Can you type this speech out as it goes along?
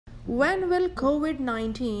When will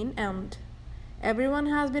COVID-19 end? Everyone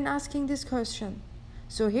has been asking this question.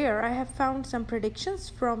 So here I have found some predictions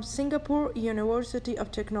from Singapore University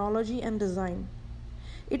of Technology and Design.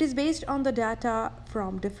 It is based on the data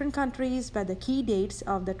from different countries by the key dates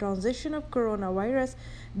of the transition of coronavirus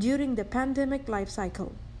during the pandemic life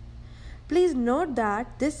cycle. Please note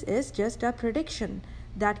that this is just a prediction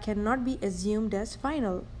that cannot be assumed as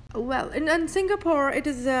final. Well, in Singapore, it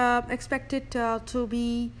is expected to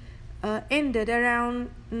be ended around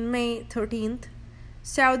May 13th,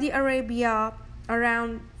 Saudi Arabia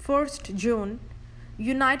around 1st June,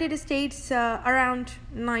 United States around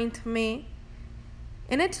 9th May.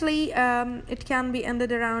 In Italy, it can be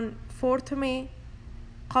ended around 4th May,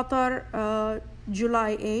 Qatar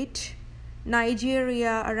July 8,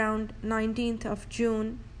 Nigeria around 19th of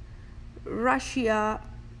June, Russia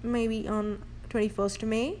maybe on 21st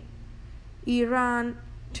May, Iran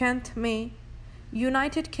 10th May,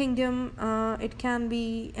 United Kingdom it can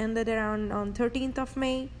be ended around on 13th of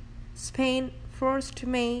May, Spain 1st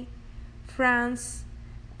May, France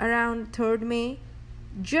around 3rd May,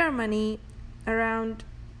 Germany around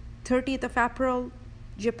 30th of April,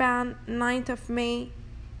 Japan 9th of May,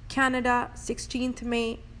 Canada 16th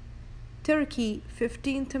May, Turkey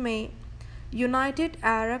 15th May, United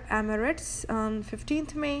Arab Emirates on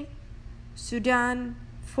 15th May, Sudan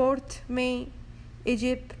 4th May,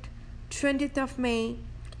 Egypt 20th of May,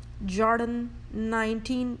 Jordan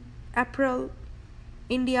 19th April,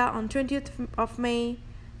 India on 20th of May,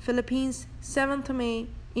 Philippines 7th May,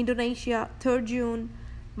 Indonesia 3rd June,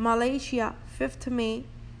 Malaysia 5th May,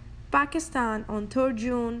 Pakistan on 3rd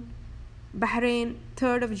June, Bahrain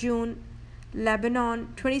 3rd of June,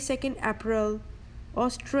 Lebanon 22nd April,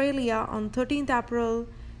 Australia on 13th April,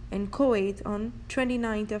 and Kuwait on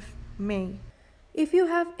 29th of May. If you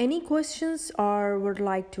have any questions or would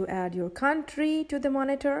like to add your country to the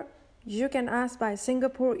monitor, you can ask by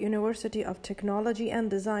Singapore University of Technology and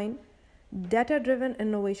Design Data Driven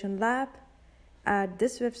Innovation Lab at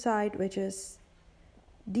this website, which is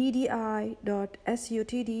ddi.sutd.edu.sg.